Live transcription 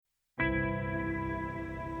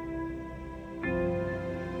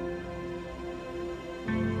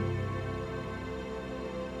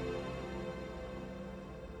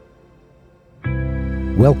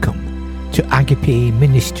Welcome to Agape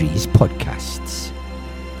Ministries podcasts,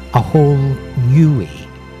 a whole new way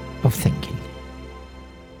of thinking.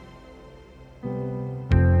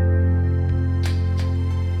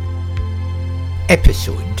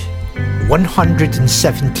 Episode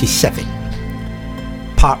 177,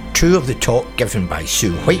 part 2 of the talk given by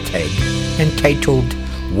Sue Whitehead, entitled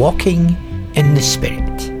Walking in the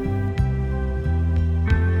Spirit.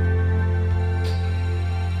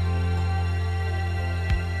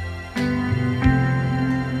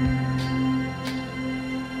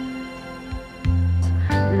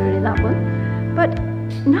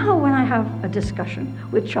 Now when I have a discussion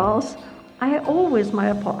with Charles, I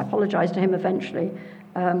apologise to him eventually.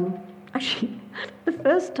 Actually, the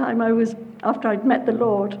first time after I'd met the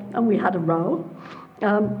Lord and we had a row,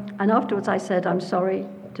 and afterwards I said, I'm sorry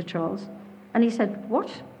to Charles. And he said,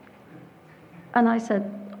 what? And I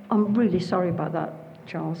said, I'm really sorry about that,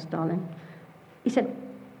 Charles, darling. He said,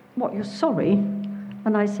 what, you're sorry?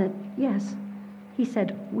 And I said, yes. He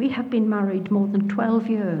said, we have been married more than 12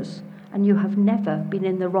 years. And you have never been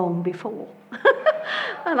in the wrong before.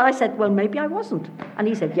 And I said, well, maybe I wasn't. And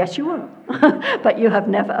he said, yes, you were. But you have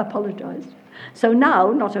never apologized. So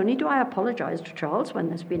now, not only do I apologize to Charles when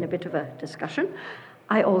there's been a bit of a discussion,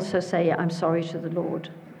 I also say I'm sorry to the Lord.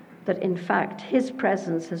 That in fact, his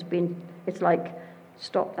presence has been, it's like,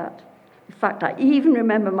 stop that. In fact, I even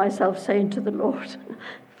remember myself saying to the Lord,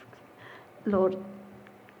 Lord,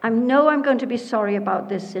 I know I'm going to be sorry about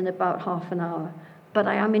this in about half an hour, but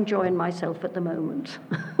I am enjoying myself at the moment.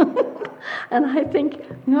 And I think,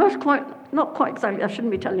 not quite exactly, I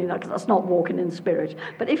shouldn't be telling you that because that's not walking in spirit.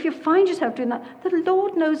 But if you find yourself doing that, the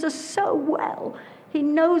Lord knows us so well. He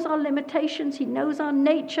knows our limitations, he knows our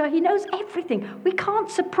nature, he knows everything. We can't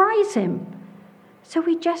surprise him. So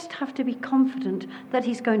we just have to be confident that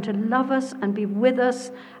he's going to love us and be with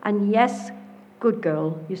us. And yes, good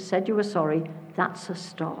girl, you said you were sorry. That's a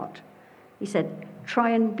start. He said,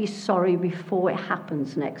 try and be sorry before it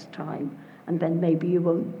happens next time, and then maybe you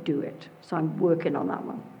won't do it. So I'm working on that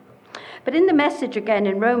one. But in the message again,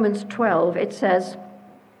 in Romans 12, it says,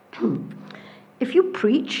 if you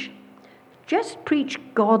preach, just preach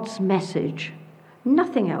God's message,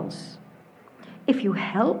 nothing else. If you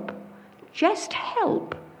help, just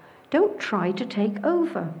help. Don't try to take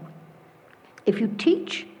over. If you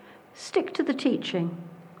teach, stick to the teaching.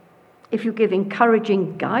 If you give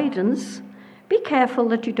encouraging guidance, be careful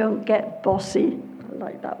that you don't get bossy. I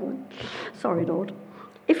like that one. Sorry, Lord.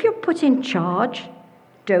 If you're put in charge,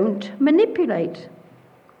 don't manipulate.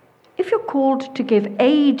 If you're called to give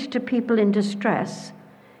aid to people in distress,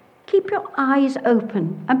 keep your eyes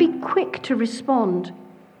open and be quick to respond.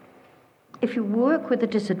 If you work with the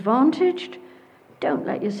disadvantaged, don't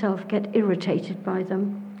let yourself get irritated by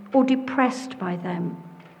them or depressed by them,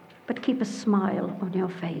 but keep a smile on your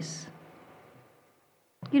face.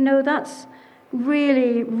 You know, that's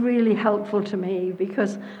really, really helpful to me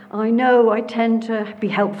because I know I tend to be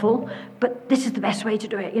helpful, but this is the best way to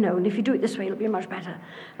do it, and if you do it this way, it'll be much better.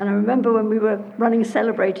 And I remember when we were running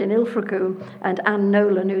Celebrate in Ilfracombe, and Anne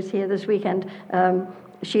Nolan, who's here this weekend,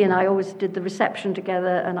 she and I always did the reception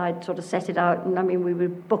together, and I'd sort of set it out, and we were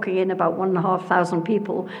booking in about 1,500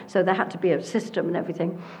 people, so there had to be a system and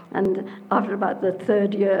everything. And after about the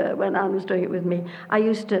third year, when Anne was doing it with me,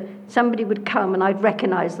 somebody would come and I'd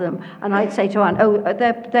recognize them, and I'd say to Anne,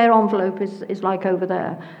 their envelope is like over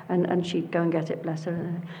there, and she'd go and get it, bless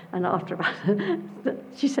her. And after about,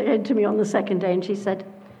 she said to me on the second day, and she said,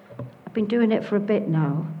 I've been doing it for a bit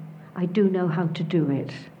now. I do know how to do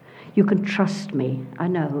it. You can trust me, I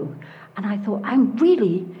know. And I thought, I'm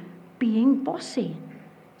really being bossy.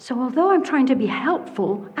 So although I'm trying to be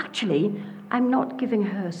helpful, actually, I'm not giving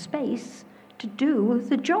her space to do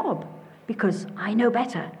the job because I know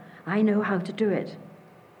better. I know how to do it.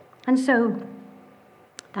 And so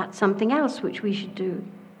that's something else which we should do.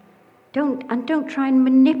 Don't try and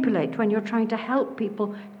manipulate when you're trying to help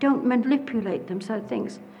people. Don't manipulate them so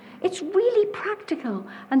things. It's really practical.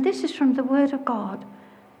 And this is from the Word of God.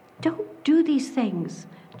 Don't do these things.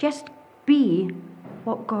 Just be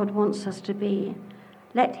what God wants us to be.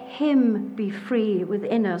 Let him be free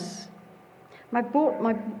within us. I bought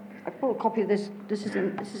a copy of this. This is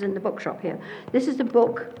in the bookshop here. This is the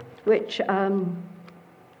book which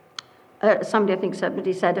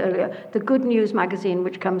somebody said earlier, the Good News magazine,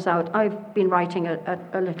 which comes out. I've been writing a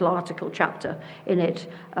little article chapter in it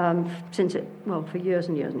for years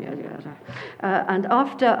and years and years. And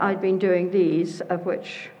after I'd been doing these, of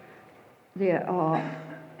which there are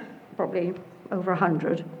probably over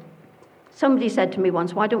 100, somebody said to me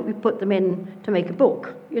once, why don't we put them in to make a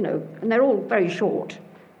book, and they're all very short.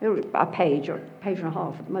 a page or a page and a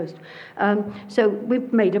half at the most. So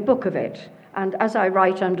we've made a book of it. And as I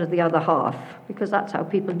write under the other half, because that's how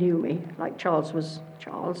people knew me, like Charles was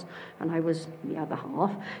Charles, and I was the other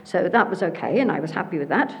half. So that was okay, and I was happy with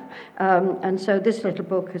that. And so this little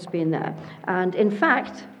book has been there. And in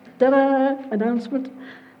fact, ta-da, announcement,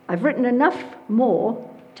 I've written enough more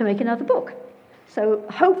to make another book. So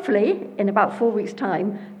hopefully, in about 4 weeks'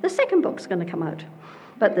 time, the second book's going to come out.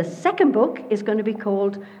 But the second book is going to be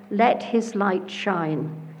called Let His Light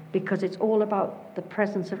Shine, because it's all about the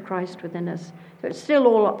presence of Christ within us. So it's still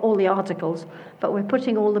all the articles, but we're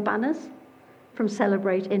putting all the banners from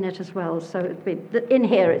Celebrate in it as well. So in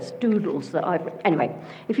here it's doodles that I've written. Anyway,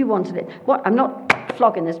 if you wanted it. I'm not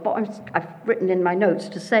flogging this, but I've written in my notes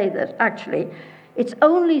to say that actually it's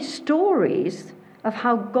only stories of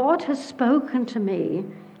how God has spoken to me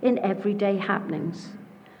in everyday happenings.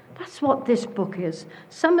 That's what this book is.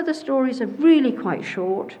 Some of the stories are really quite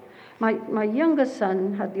short. My younger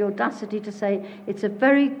son had the audacity to say it's a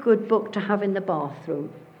very good book to have in the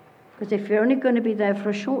bathroom, because if you're only going to be there for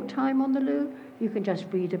a short time on the loo, you can just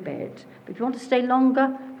read a bit. But if you want to stay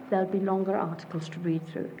longer, there'll be longer articles to read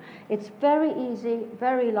through. It's very easy,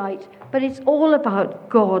 very light, but it's all about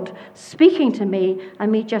God speaking to me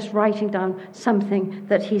and me just writing down something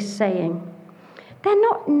that he's saying. They're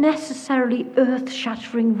not necessarily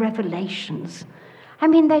earth-shattering revelations. I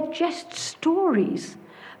mean, they're just stories.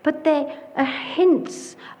 But they are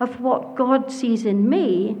hints of what God sees in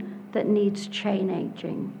me that needs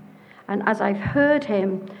changing. And as I've heard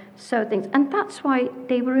him so things, and that's why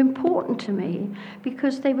they were important to me,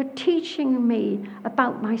 because they were teaching me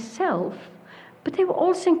about myself, but they were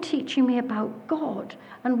also teaching me about God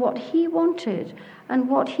and what he wanted and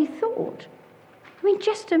what he thought. I mean,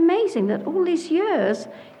 just amazing that all these years,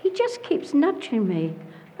 he just keeps nudging me.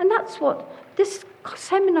 And that's what this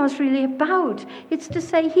seminar is really about. It's to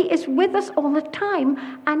say he is with us all the time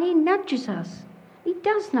and he nudges us. He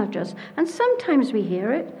does nudge us. And sometimes we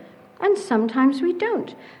hear it and sometimes we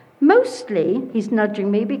don't. Mostly he's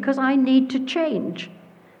nudging me because I need to change.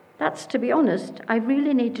 That's, to be honest, I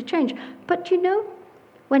really need to change. But you know,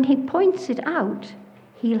 when he points it out,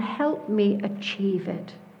 he'll help me achieve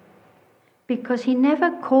it. Because he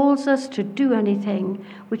never calls us to do anything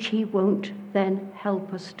which he won't then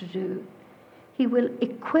help us to do. He will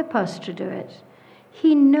equip us to do it.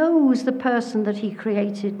 He knows the person that he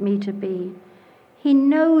created me to be. He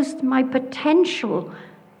knows my potential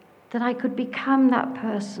that I could become that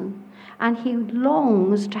person. And he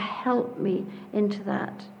longs to help me into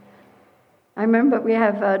that. I remember we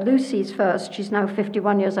have Lucy's first. She's now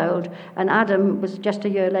 51 years old. And Adam was just a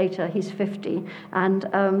year later. He's 50.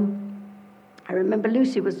 And I remember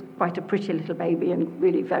Lucy was quite a pretty little baby and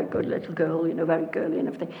really very good little girl, you know, very girly and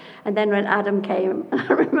everything. And then when Adam came,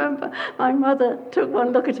 I remember my mother took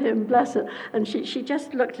one look at him, bless her, and she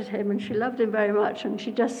just looked at him and she loved him very much. And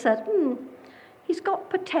she just said, he's got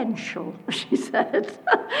potential, she said,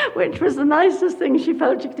 which was the nicest thing she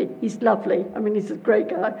felt. She could think, he's lovely. I mean, he's a great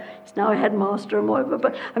guy. He's now a headmaster and whatever.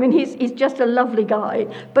 But, I mean, he's just a lovely guy.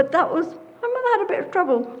 But that was... My mother had a bit of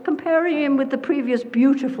trouble comparing him with the previous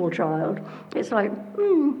beautiful child. It's like,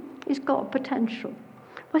 he's got potential.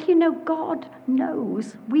 Well, you know, God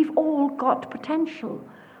knows we've all got potential.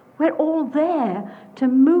 We're all there to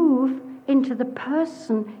move into the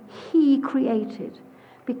person he created,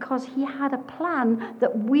 because he had a plan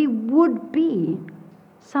that we would be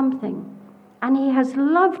something. And he has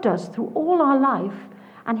loved us through all our life,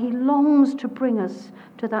 and he longs to bring us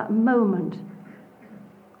to that moment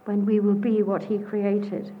when we will be what he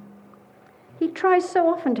created. He tries so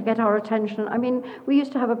often to get our attention. I mean, we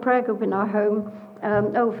used to have a prayer group in our home,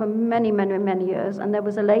 for many, many, many years, and there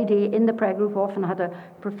was a lady in the prayer group who often had a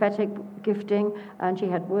prophetic gifting, and she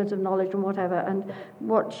had words of knowledge and whatever, and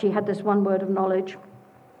she had this one word of knowledge,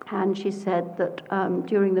 and she said that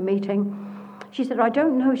during the meeting, she said, I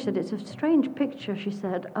don't know, she said, it's a strange picture, she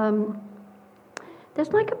said,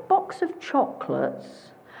 there's like a box of chocolates,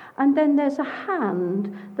 and then there's a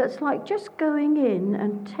hand that's like just going in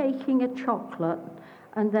and taking a chocolate,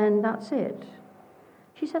 and then that's it.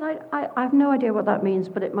 She said, I have no idea what that means,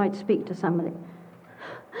 but it might speak to somebody.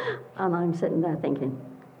 And I'm sitting there thinking,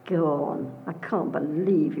 go on, I can't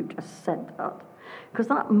believe you just said that. Because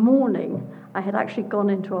that morning, I had actually gone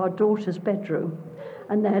into our daughter's bedroom,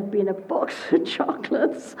 and there had been a box of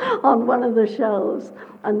chocolates on one of the shelves,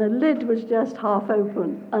 and the lid was just half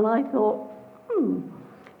open, and I thought,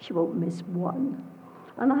 she won't miss one.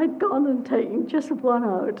 And I'd gone and taken just one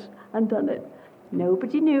out and done it.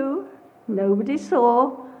 Nobody knew, nobody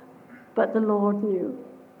saw, but the Lord knew.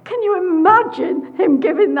 Can you imagine him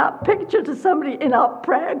giving that picture to somebody in our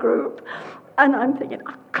prayer group? And I'm thinking,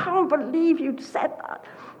 I can't believe you'd said that.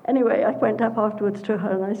 Anyway, I went up afterwards to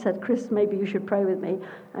her and I said, Chris, maybe you should pray with me.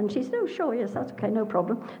 And she said, oh, sure, yes, that's okay, no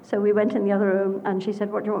problem. So we went in the other room and she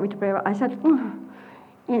said, what do you want me to pray about? I said,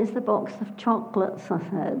 it's the box of chocolates, I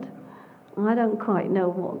said. I don't quite know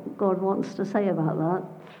what God wants to say about that,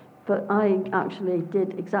 but I actually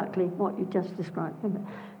did exactly what you just described.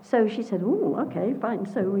 So she said, oh, okay,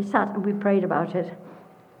 fine. So we sat and we prayed about it.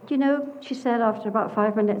 Do you know, she said after about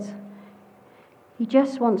 5 minutes, he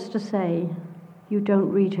just wants to say, you don't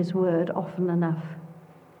read his word often enough.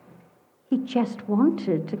 He just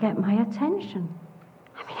wanted to get my attention.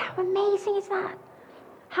 I mean, how amazing is that?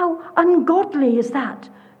 How ungodly is that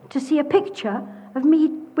to see a picture of me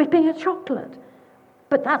whipping a chocolate?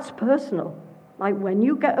 But that's personal. Like when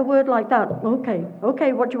you get a word like that,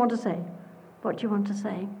 okay, what do you want to say? What do you want to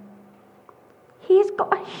say? He's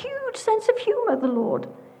got a huge sense of humor, the Lord.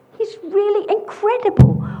 He's really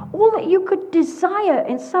incredible. All that you could desire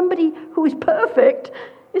in somebody who is perfect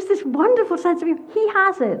is this wonderful sense of humor. He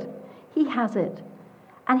has it. He has it.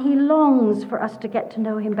 And he longs for us to get to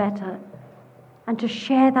know him better and to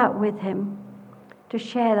share that with him. To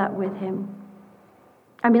share that with him.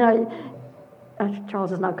 I mean,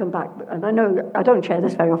 Charles has now come back, and I know I don't share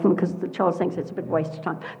this very often because Charles thinks it's a bit waste of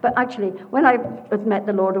time. But actually, when I had met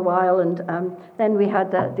the Lord a while, and then we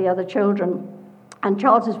had the other children, and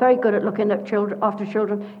Charles is very good at looking at after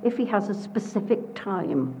children if he has a specific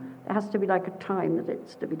time. There has to be like a time that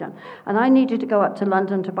it's to be done. And I needed to go up to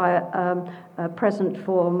London to buy a present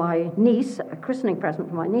for my niece, a christening present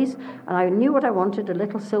for my niece, and I knew what I wanted, a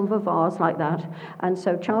little silver vase like that. And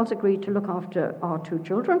so Charles agreed to look after our 2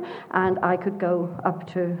 children, and I could go up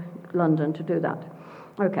to London to do that.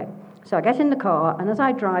 Okay, so I get in the car, and as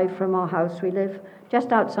I drive from our house, we live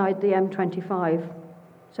just outside the M25,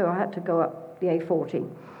 so I had to go up the A40.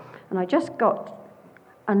 And I just got,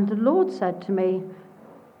 and the Lord said to me,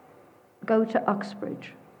 go to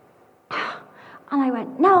Uxbridge. And I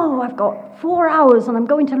went, no, I've got 4 hours and I'm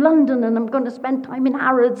going to London and I'm going to spend time in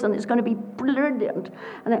Harrods and it's going to be brilliant.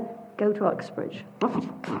 And then go to Uxbridge.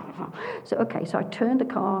 So I turned the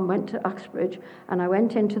car and went to Uxbridge, and I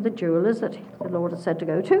went into the jewellers that the Lord had said to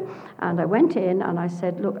go to, and I went in and I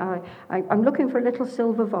said, look, I'm looking for a little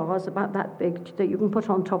silver vase about that big that you can put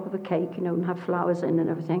on top of the cake, and have flowers in and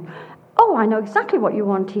everything. Oh, I know exactly what you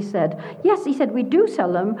want, he said. Yes, he said, we do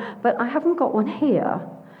sell them, but I haven't got one here.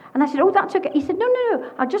 And I said, oh, that's okay. He said,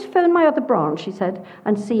 no, I'll just phone my other branch, he said,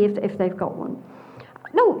 and see if they've got one.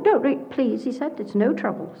 No, don't, please, he said, it's no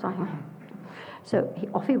trouble. So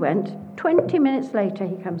off he went. 20 minutes later,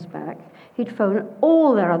 he comes back. He'd phoned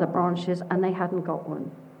all their other branches, and they hadn't got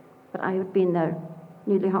one. But I had been there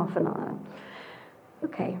nearly half an hour.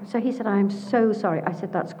 Okay, so he said, I'm so sorry. I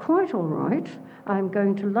said, that's quite all right. I'm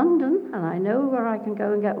going to London, and I know where I can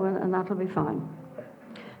go and get one, and that'll be fine.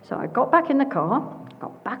 So I got back in the car,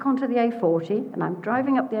 got back onto the A40, and I'm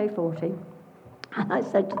driving up the A40, and I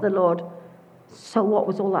said to the Lord, so what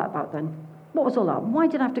was all that about then? What was all that? Why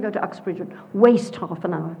did I have to go to Uxbridge and waste half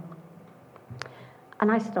an hour? And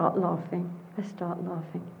I start laughing.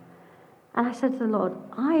 And I said to the Lord,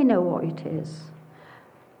 I know what it is.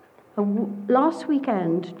 Last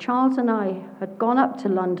weekend, Charles and I had gone up to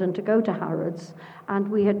London to go to Harrods, and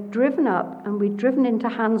we had driven up, and we'd driven into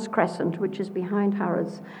Hans Crescent, which is behind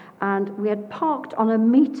Harrods, and we had parked on a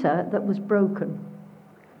meter that was broken.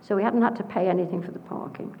 So we hadn't had to pay anything for the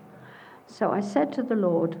parking. So I said to the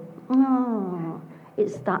Lord,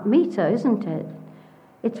 it's that meter, isn't it?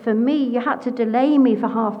 It's for me. You had to delay me for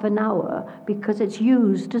half an hour because it's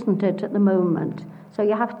used, isn't it, at the moment? So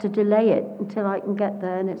you have to delay it until I can get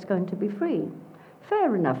there and it's going to be free.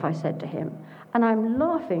 Fair enough, I said to him. And I'm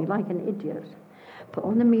laughing like an idiot. Put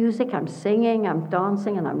on the music, I'm singing, I'm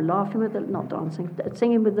dancing, and I'm laughing with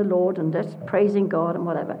singing with the Lord and just praising God and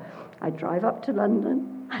whatever. I drive up to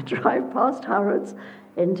London. I drive past Harrods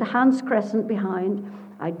into Hans Crescent behind.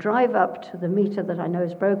 I drive up to the meter that I know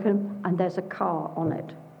is broken, and there's a car on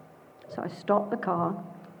it. So I stop the car.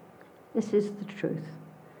 This is the truth.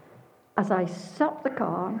 As I stop the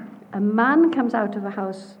car, a man comes out of a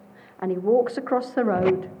house, and he walks across the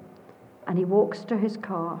road, and he walks to his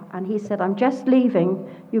car, and he said, I'm just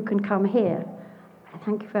leaving, you can come here.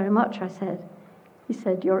 Thank you very much, I said. He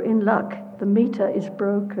said, you're in luck, the meter is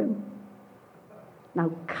broken.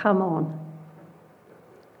 Now come on.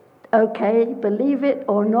 Okay, believe it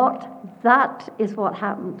or not, that is what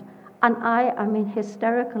happened. And I am in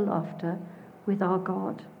hysterical laughter with our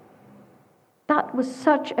God. That was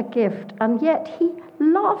such a gift, and yet he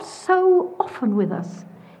laughs so often with us.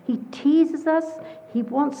 He teases us. He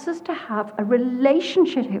wants us to have a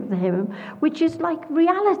relationship with him, which is like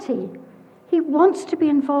reality. He wants to be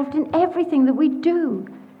involved in everything that we do.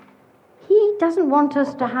 He doesn't want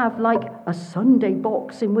us to have like a Sunday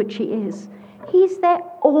box in which he is. He's there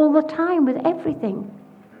all the time with everything.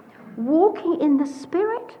 Walking in the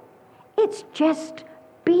Spirit, it's just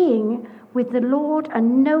being with the Lord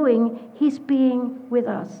and knowing he's being with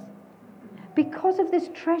us. Because of this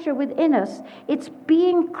treasure within us, it's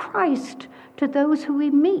being Christ to those who we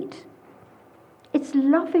meet. It's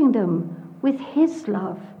loving them with his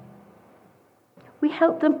love. We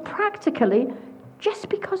help them practically just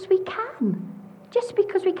because we can. Just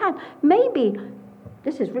because we can. Maybe,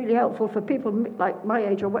 this is really helpful for people like my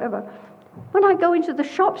age or whatever. When I go into the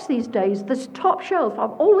shops these days, this top shelf,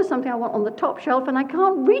 I've always something I want on the top shelf and I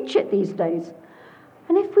can't reach it these days.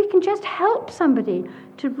 And if we can just help somebody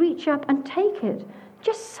to reach up and take it,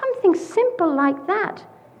 just something simple like that.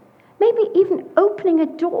 Maybe even opening a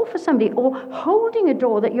door for somebody or holding a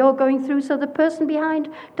door that you're going through so the person behind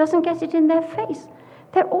doesn't get it in their face.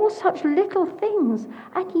 They're all such little things,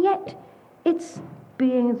 and yet it's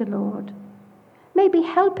being the Lord. Maybe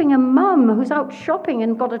helping a mum who's out shopping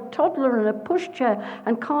and got a toddler in a pushchair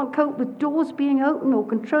and can't cope with doors being open or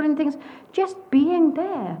controlling things, just being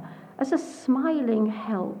there as a smiling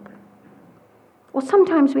help. Or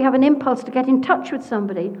sometimes we have an impulse to get in touch with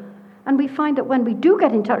somebody, and we find that when we do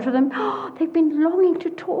get in touch with them, they've been longing to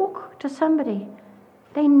talk to somebody.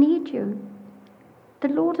 They need you. The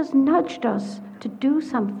Lord has nudged us to do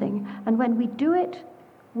something, and when we do it,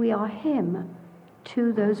 we are him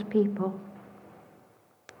to those people.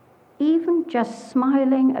 Even just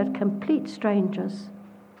smiling at complete strangers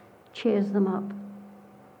cheers them up.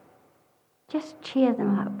 Just cheer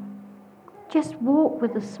them up. Just walk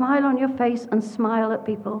with a smile on your face and smile at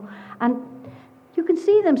people. And you can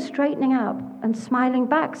see them straightening up and smiling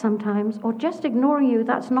back sometimes, or just ignoring you.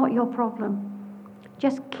 That's not your problem.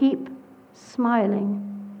 Just keep smiling,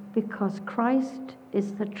 because Christ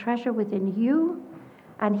is the treasure within you,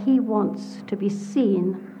 and he wants to be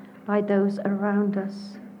seen by those around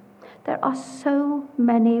us. There are so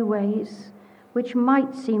many ways which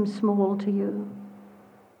might seem small to you,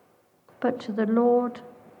 but to the Lord,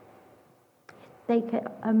 they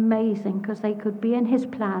get amazing, because they could be in his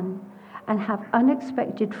plan and have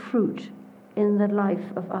unexpected fruit in the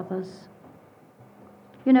life of others.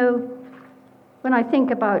 You know, when I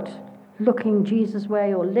think about looking Jesus'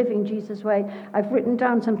 way or living Jesus' way, I've written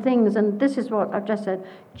down some things, and this is what I've just said.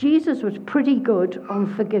 Jesus was pretty good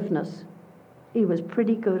on forgiveness. He was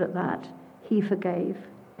pretty good at that. He forgave.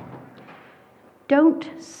 Don't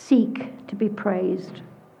seek to be praised.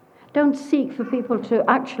 Don't seek for people to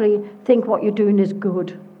actually think what you're doing is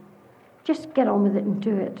good. Just get on with it and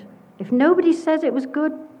do it. If nobody says it was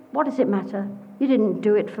good, what does it matter? You didn't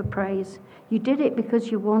do it for praise. You did it because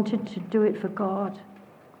you wanted to do it for God.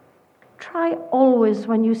 Try always,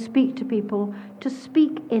 when you speak to people, to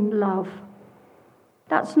speak in love.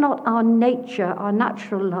 That's not our nature, our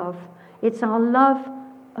natural love. It's our love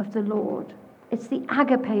of the Lord. It's the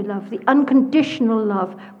agape love, the unconditional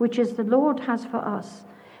love, which is the Lord has for us.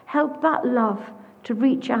 Help that love to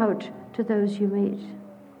reach out to those you meet.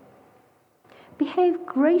 Behave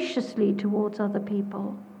graciously towards other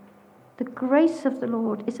people. The grace of the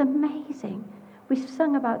Lord is amazing. We've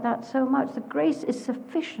sung about that so much. The grace is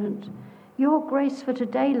sufficient. Your grace for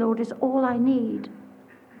today, Lord, is all I need.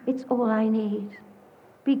 It's all I need.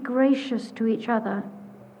 Be gracious to each other.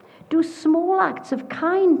 Do small acts of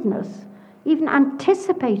kindness, even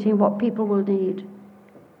anticipating what people will need.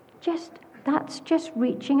 That's just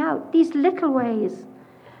reaching out, these little ways.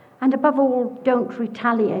 And above all, don't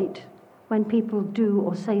retaliate when people do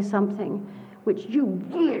or say something which you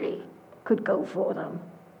really could go for them.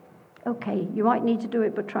 Okay, you might need to do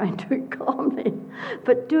it, but try and do it calmly.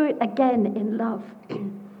 But do it again in love.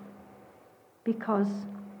 Because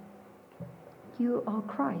you are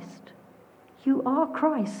Christ. You are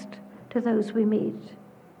Christ to those we meet.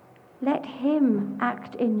 Let him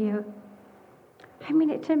act in you. I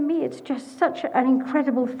mean, to me, it's just such an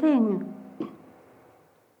incredible thing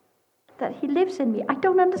that he lives in me. I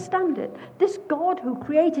don't understand it. This God who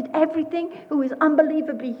created everything, who is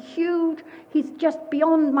unbelievably huge, he's just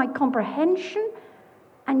beyond my comprehension,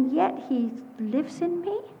 and yet he lives in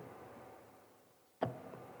me?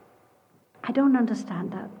 I don't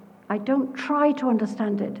understand that. I don't try to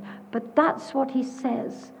understand it, but that's what he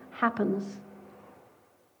says happens.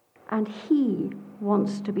 And he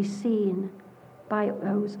wants to be seen by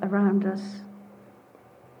those around us.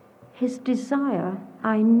 His desire,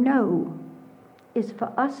 I know, is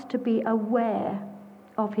for us to be aware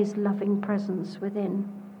of his loving presence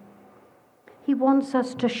within. He wants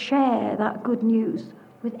us to share that good news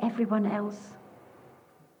with everyone else.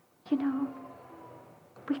 You know,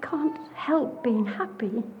 we can't help being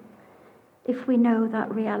happy if we know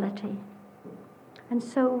that reality. And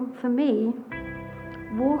so for me,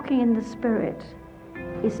 walking in the Spirit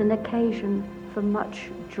is an occasion for much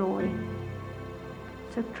joy.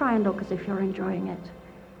 So try and look as if you're enjoying it.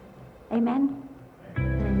 Amen?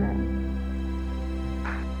 Amen.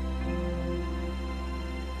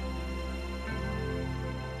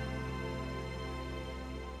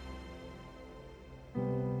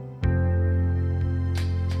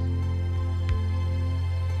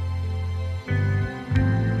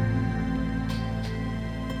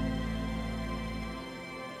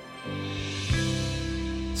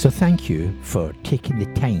 So thank you for taking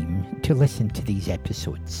the time to listen to these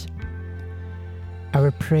episodes. Our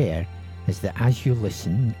prayer is that as you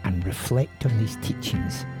listen and reflect on these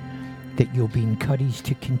teachings, that you'll be encouraged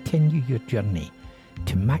to continue your journey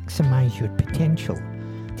to maximize your potential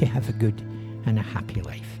to have a good and a happy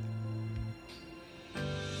life.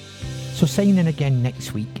 So sign in again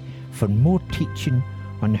next week for more teaching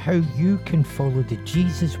on how you can follow the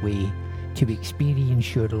Jesus way to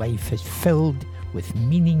experience your life as filled with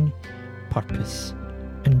meaning, purpose,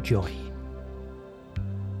 and joy.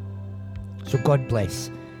 So God bless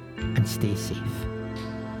and stay safe.